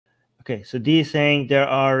Okay, so D is saying there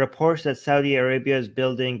are reports that Saudi Arabia is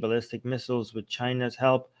building ballistic missiles with China's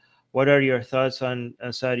help. What are your thoughts on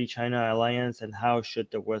a Saudi-China alliance, and how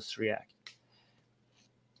should the West react?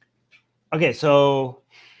 Okay, so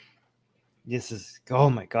this is, oh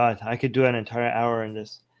my God, I could do an entire hour on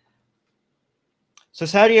this. So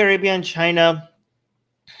Saudi Arabia and China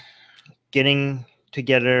getting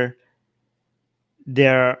together.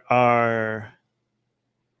 There are,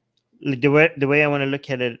 like, the way I want to look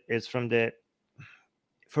at it is from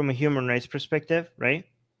a human rights perspective, right?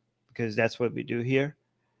 Because that's what we do here.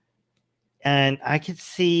 And I could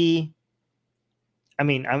see, I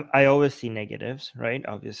mean, I always see negatives, right?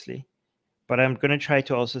 Obviously, but I'm going to try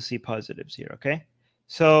to also see positives here. Okay.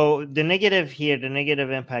 So the negative here, the negative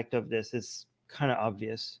impact of this is kind of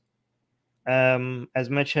obvious. As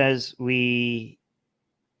much as we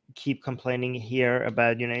keep complaining here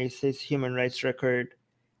about United States human rights record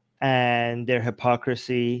and their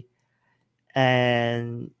hypocrisy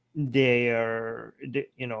and their,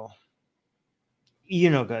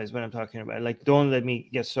 guys, what I'm talking about. Like, don't let me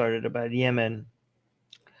get started about Yemen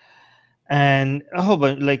and a whole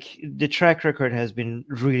bunch. Like, the track record has been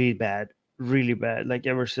really bad, like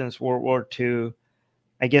ever since World War II.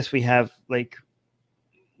 I guess we have, like,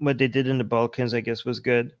 what they did in the Balkans, I guess, was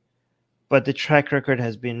good, but the track record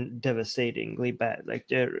has been devastatingly bad. Like,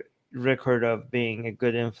 their record of being a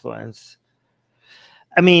good influence.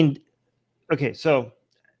 I mean, okay, so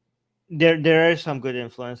there is some good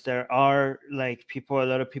influence. There are, like, a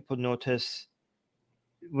lot of people notice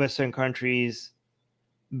Western countries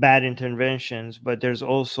bad interventions, but there's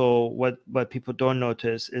also what people don't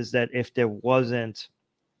notice is that if there wasn't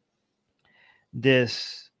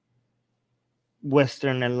this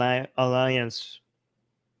Western alliance,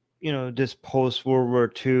 this post World War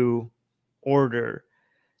II order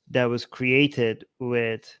that was created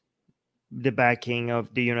with the backing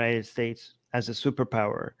of the United States as a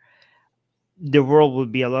superpower, the world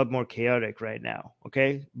would be a lot more chaotic right now.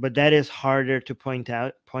 Okay, but that is harder to point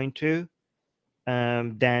to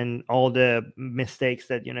than all the mistakes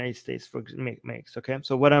that United States makes. Okay,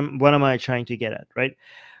 so what am I trying to get at, right?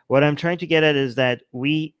 What I'm trying to get at is that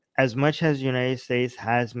we, as much as United States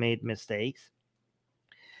has made mistakes,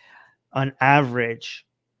 on average,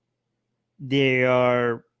 they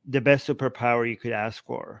are the best superpower you could ask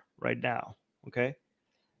for right now. Okay,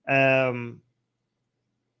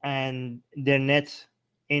 and their net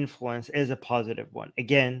influence is a positive one.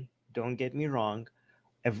 Again, don't get me wrong.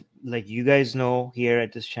 Like, you guys know, here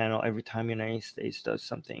at this channel, every time United States does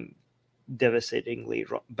something devastatingly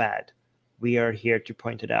bad, we are here to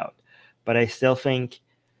point it out. But I still think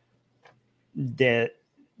that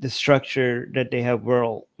the structure that they have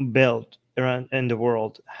built around in the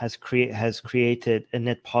world has created a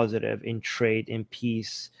net positive in trade, in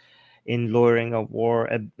peace, in lowering of war,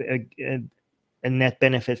 a net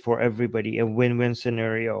benefit for everybody, a win-win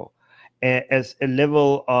scenario, as a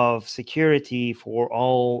level of security for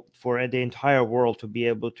the entire world to be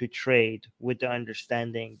able to trade, with the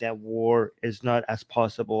understanding that war is not as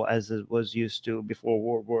possible as it was used to before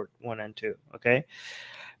World War I and II. Okay,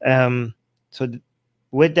 so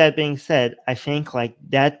with that being said, I think, like,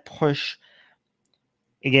 that push,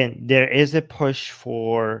 again, there is a push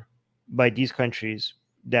by these countries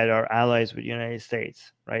that are allies with the United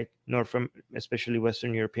States, right? Especially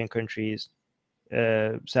Western European countries,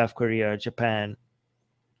 South Korea, Japan,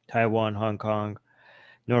 Taiwan, Hong Kong,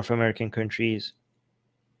 North American countries.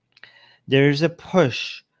 There's a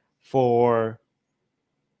push for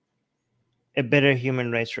a better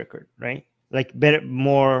human rights record, right? Like,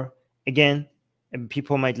 more, again,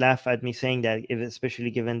 people might laugh at me saying that,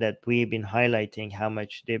 especially given that we've been highlighting how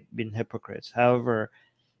much they've been hypocrites. However,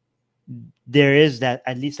 there is that,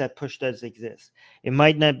 at least that push does exist. It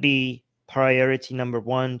might not be priority number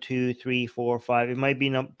 1, 2, 3, 4, 5. It might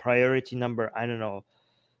be priority number, I don't know,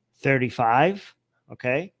 35.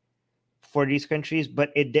 Okay, for these countries,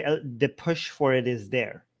 but the push for it is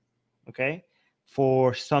there. Okay,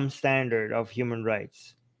 for some standard of human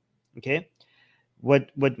rights. Okay,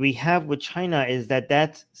 what we have with China is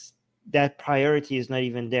that priority is not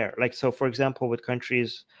even there. Like, so for example, with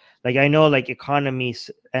countries, like, I know, like, economies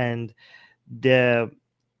and the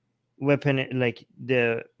weapon, like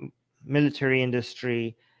the military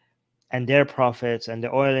industry and their profits, and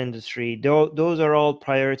the oil industry, those are all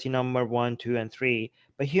priority number 1, 2, and 3.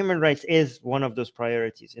 But human rights is one of those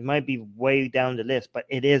priorities. It might be way down the list, but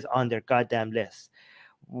it is on their goddamn list.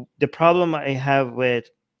 The problem I have with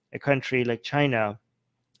a country like China,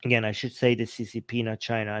 again, I should say the CCP, not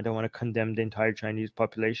China. I don't want to condemn the entire Chinese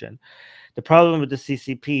population. The problem with the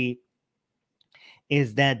CCP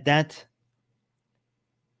is that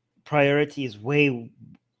priority is way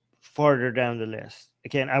farther down the list.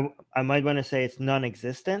 Again, I might want to say it's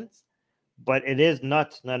non-existent, but it is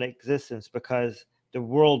not non-existence because the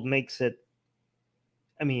world makes it.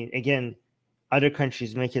 I mean, again, other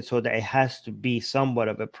countries make it so that it has to be somewhat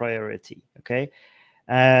of a priority. Okay,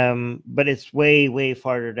 but it's way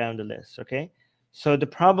farther down the list. Okay, so the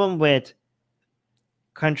problem with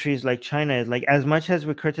countries like China is, like, as much as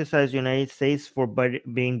we criticize the United States for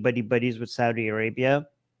being buddies with Saudi Arabia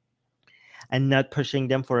and not pushing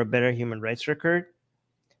them for a better human rights record,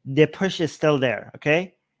 the push is still there.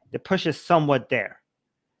 Okay, the push is somewhat there,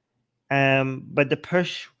 but the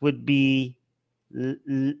push would be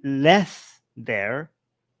less there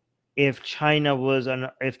if China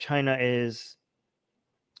is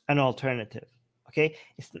an alternative. Okay,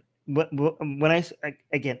 it's when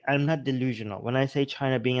again, I'm not delusional when I say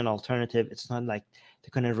China being an alternative. It's not like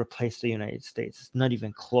they're going to replace the United States. It's not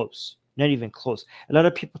even close. Not even close. A lot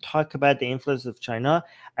of people talk about the influence of China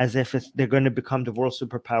as if they're going to become the world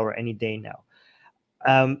superpower any day now.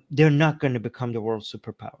 They're not going to become the world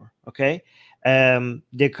superpower. Okay,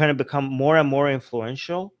 they're going to become more and more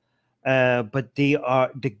influential, but they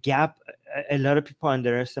are the gap. A lot of people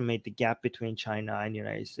underestimate the gap between China and the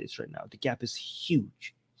United States right now. The gap is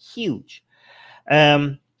huge, huge.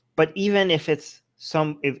 But even if it's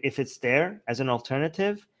if it's there as an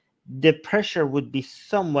alternative, the pressure would be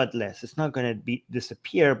somewhat less. It's not going to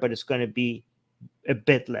disappear, but it's going to be a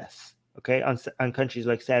bit less. Okay, on countries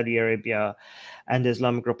like Saudi Arabia and the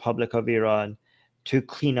Islamic Republic of Iran to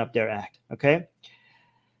clean up their act. Okay,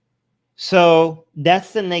 so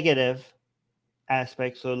that's the negative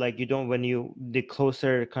aspect. So like the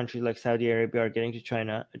closer countries like Saudi Arabia are getting to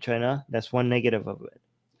China, that's one negative of it,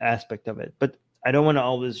 aspect of it. But I don't want to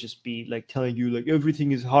always just be like telling you like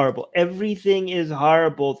everything is horrible. Everything is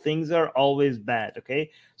horrible. Things are always bad.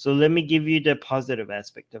 Okay, so let me give you the positive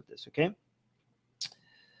aspect of this. Okay.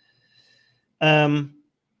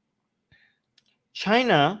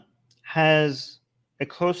 China has a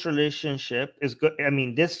close relationship.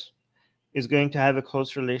 This is going to have a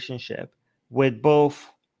close relationship with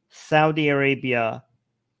both Saudi Arabia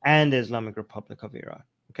and the Islamic Republic of Iran.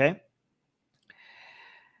 Okay,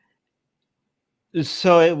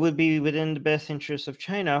 so it would be within the best interest of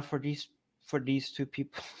China for these two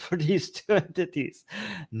people, for these two entities,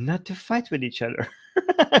 not to fight with each other.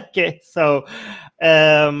 Okay, so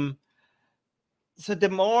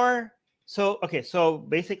so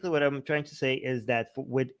basically what I'm trying to say is that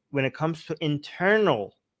when it comes to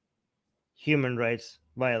internal human rights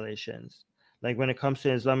violations, like when it comes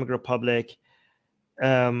to Islamic Republic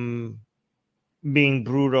being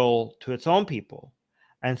brutal to its own people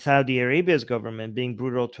and Saudi Arabia's government being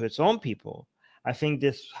brutal to its own people, I think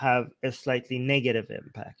this have a slightly negative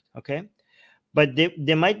impact. Okay, but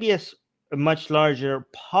there might be a much larger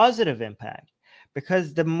positive impact,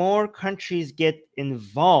 because the more countries get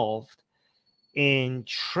involved in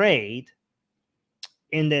trade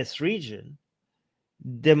in this region,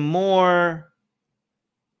 the more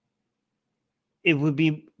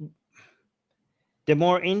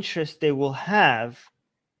interest they will have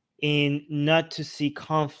in not to see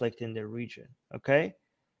conflict in the region. Okay,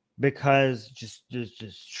 because just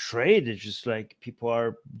trade is just like people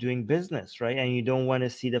are doing business, right? And you don't want to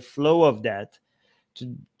see the flow of that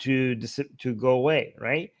to go away,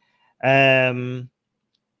 right?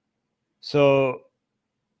 So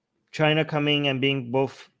China coming and being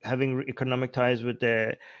both having economic ties with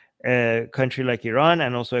a country like Iran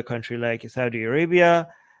and also a country like Saudi Arabia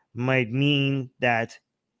might mean that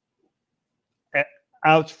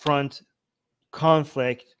out front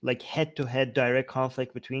conflict, like head-to-head direct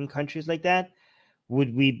conflict between countries like that,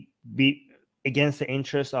 would we be against the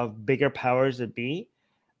interests of bigger powers that be,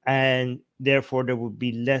 and therefore there would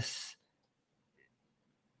be less.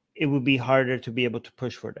 It would be harder to be able to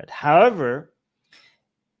push for that. However,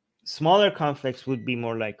 smaller conflicts would be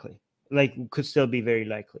more likely, like could still be very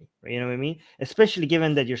likely, right? You know what I mean? Especially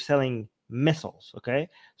given that you're selling missiles. Okay,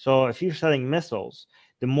 so if you're selling missiles,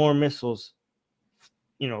 the more missiles,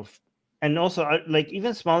 and also like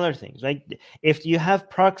even smaller things, like if you have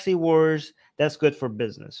proxy wars, that's good for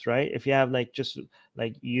business, right? If you have like just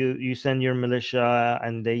like you send your militia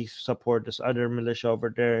and they support this other militia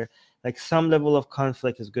over there, like some level of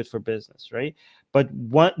conflict is good for business, right? But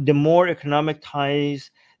the more economic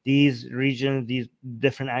ties these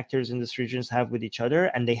different actors in these regions have with each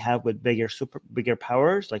other, and they have with bigger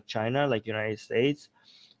powers like China, like United States,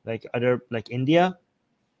 like India,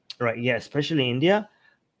 right? Yeah, especially India.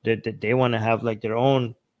 They want to have like their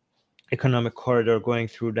own economic corridor going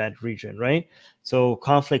through that region, right? So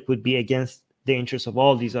conflict would be against the interests of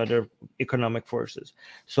all these other economic forces.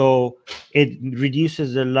 So it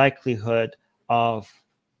reduces the likelihood of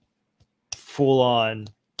full on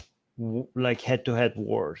like head-to-head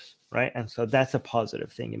wars, right? And so that's a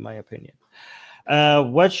positive thing in my opinion.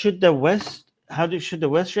 What should the West? Should the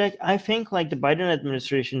West react? I think like the Biden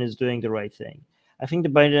administration is doing the right thing. I think the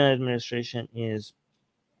Biden administration is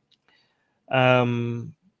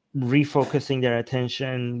refocusing their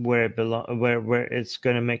attention where it where it's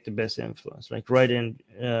going to make the best influence, like right in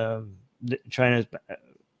China's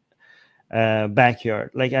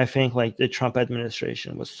backyard. Like I think like the Trump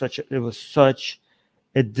administration was such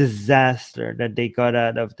a disaster that they got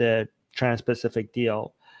out of the Trans-Pacific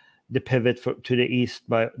deal, the pivot to the east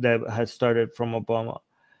that had started from Obama.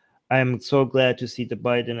 I'm so glad to see the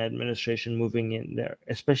Biden administration moving in there,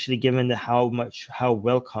 especially given how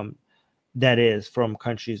welcome that is from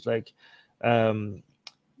countries like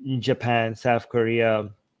Japan, South Korea,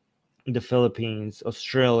 the Philippines,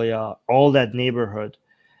 Australia, all that neighborhood.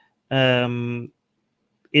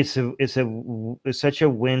 It's such a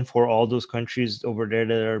win for all those countries over there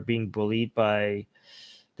that are being bullied by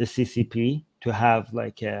the CCP to have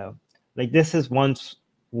like this is one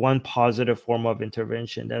positive form of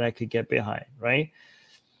intervention that I could get behind, right?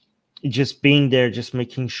 Just being there, just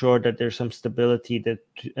making sure that there's some stability,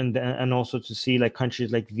 and also to see like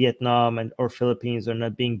countries like Vietnam or Philippines are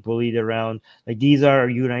not being bullied around. Like these are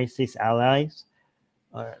United States allies.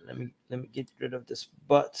 All right, let me get rid of this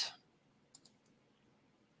butt.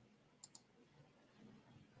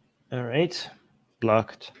 All right,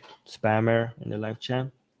 blocked spammer in the live chat.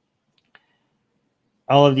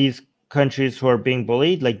 All of these countries who are being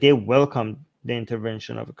bullied, like they welcome the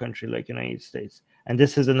intervention of a country like United States, and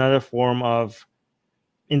this is another form of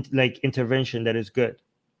intervention that is good,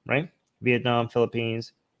 right? Vietnam,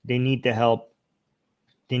 Philippines, they need the help.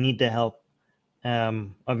 They need the help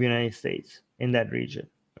of United States in that region.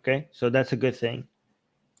 Okay, so that's a good thing.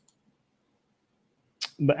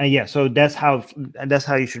 But yeah, so that's how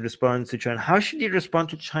you should respond to China. How should you respond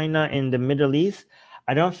to China in the Middle East?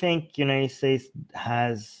 I don't think United States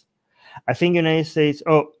has. I think United States.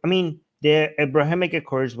 Oh, I mean, the Abrahamic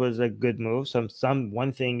Accords was a good move.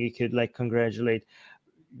 One thing you could like congratulate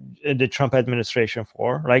the Trump administration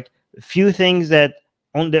for. Like few things that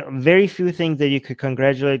very few things that you could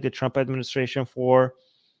congratulate the Trump administration for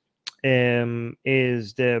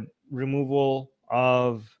is the removal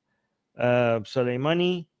of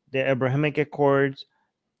Soleimani, the Abrahamic Accords,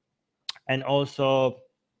 and also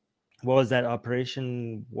what was that,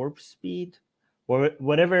 Operation Warp Speed, or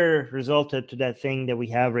whatever resulted to that thing that we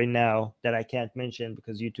have right now that I can't mention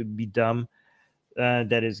because YouTube be dumb.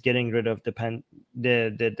 That is getting rid of the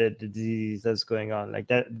disease that's going on. Like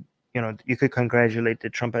that, you could congratulate the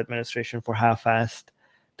Trump administration for how fast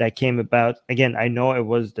that came about. Again, I know it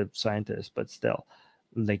was the scientists, but still,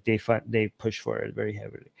 like they push for it very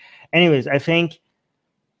heavily. Anyways, I think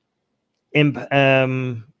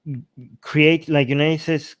create like United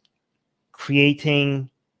States creating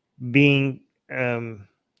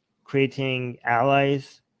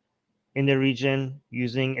allies in the region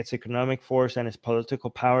using its economic force and its political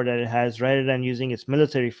power that it has, rather than using its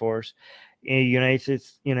military force. United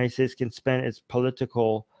States can spend its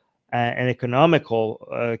political and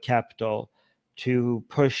economical capital to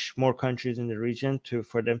push more countries in the region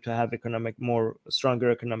for them to have stronger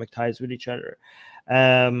economic ties with each other.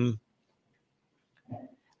 And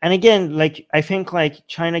again, like I think like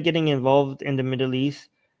China getting involved in the Middle East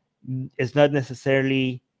is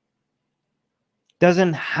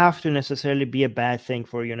doesn't have to necessarily be a bad thing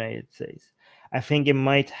for United States. I think it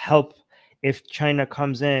might help if China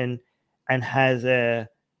comes in and has a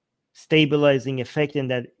stabilizing effect in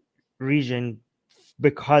that region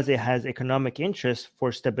because it has economic interest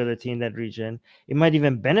for stability in that region. It might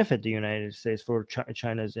even benefit the United States for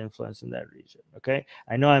China's influence in that region. Okay,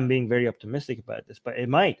 I know I'm being very optimistic about this, but it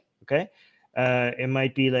might. Okay, it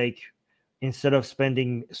might be like instead of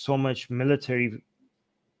spending so much military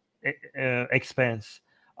expense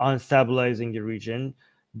on stabilizing the region,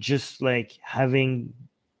 just like having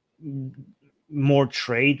more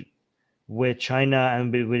trade with China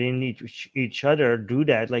and within each other, do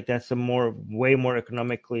that. Like that's a way more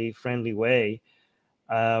economically friendly way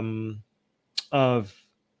of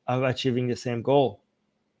achieving the same goal.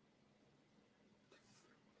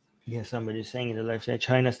 Yeah, somebody's saying in the live chat,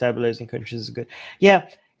 China stabilizing countries is good. Yeah,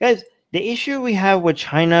 guys, the issue we have with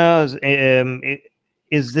China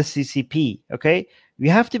is the CCP. Okay, we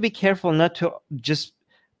have to be careful not to just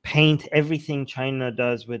paint everything China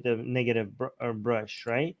does with a negative brush,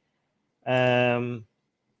 right?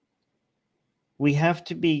 We have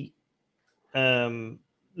to be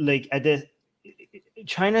like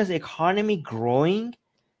China's economy growing.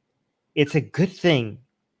 It's a good thing,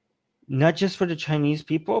 not just for the Chinese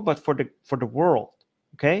people, but for the world.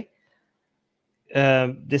 Okay,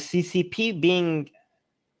 the CCP being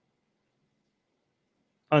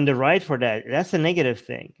on the right for that, that's a negative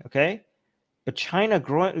thing, okay? But China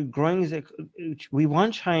growing is, we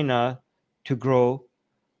want China to grow.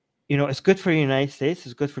 You know, it's good for the United States,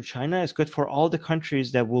 it's good for China, it's good for all the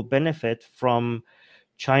countries that will benefit from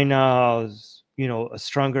China's, you know, a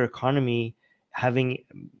stronger economy, having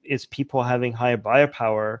its people having higher buyer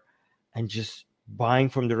power, and just buying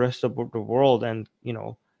from the rest of the world. And, you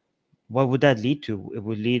know, what would that lead to? It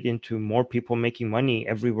would lead into more people making money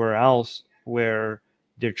everywhere else where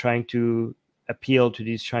they're trying to appeal to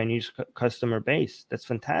these Chinese customer base. That's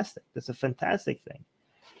fantastic. That's a fantastic thing.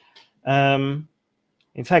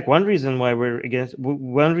 In fact, one reason why we're against the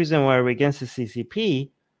CCP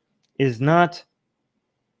is not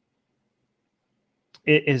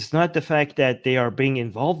the fact that they are being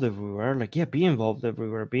involved everywhere. Like, yeah, be involved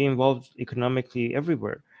everywhere, be involved economically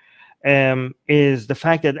everywhere. Is the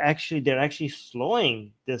fact that they're actually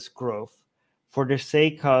slowing this growth for the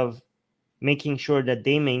sake of making sure that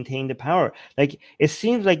they maintain the power. Like, it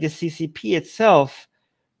seems like the CCP itself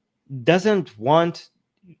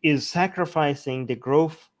is sacrificing the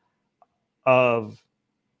growth of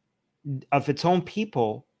its own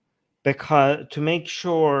people, because to make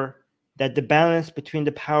sure that the balance between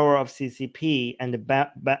the power of CCP and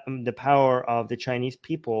the power of the Chinese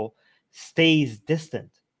people stays distant,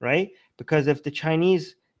 right? Because if the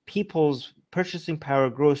Chinese people's purchasing power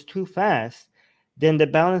grows too fast, then the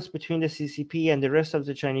balance between the CCP and the rest of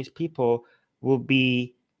the Chinese people will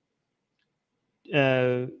be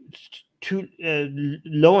too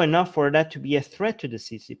low enough for that to be a threat to the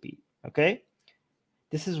CCP, okay?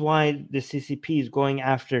 This is why the CCP is going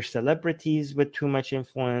after celebrities with too much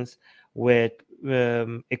influence, with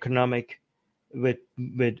rich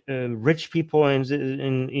people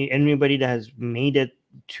and anybody that has made it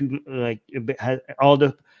to, like, all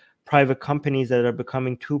the private companies that are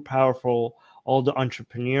becoming too powerful, all the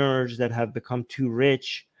entrepreneurs that have become too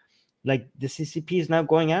rich. Like, the CCP is now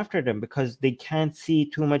going after them because they can't see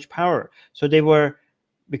too much power. So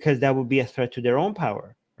because that would be a threat to their own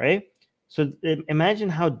power, right? So imagine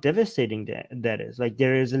how devastating that is. Like,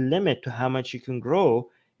 there is a limit to how much you can grow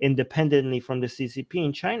independently from the CCP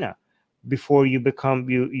in China before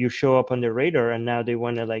you show up on the radar, and now they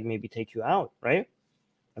want to, like, maybe take you out, right?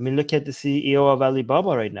 I mean, look at the CEO of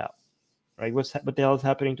Alibaba right now, right? What the hell is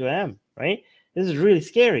happening to them, right? This is really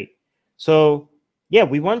scary. So yeah,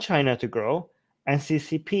 we want China to grow, and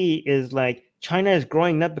CCP is like, China is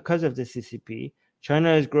growing not because of the CCP.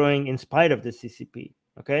 China is growing in spite of the CCP.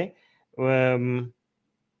 Okay.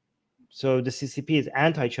 So the CCP is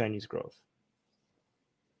anti-Chinese growth.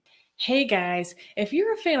 Hey guys, if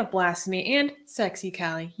you're a fan of Blasphemy and Sexy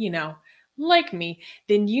Callie, you know, like me,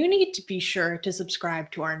 then you need to be sure to subscribe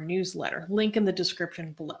to our newsletter, link in the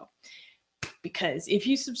description below. Because if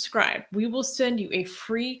you subscribe, we will send you a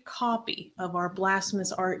free copy of our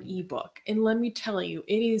Blasphemous Art ebook. And let me tell you,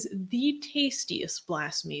 it is the tastiest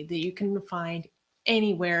blasphemy that you can find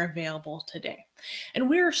anywhere available today. And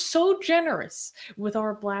we are so generous with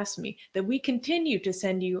our blasphemy that we continue to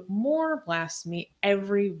send you more blasphemy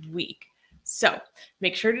every week. So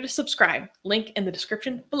make sure to subscribe, link in the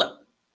description below.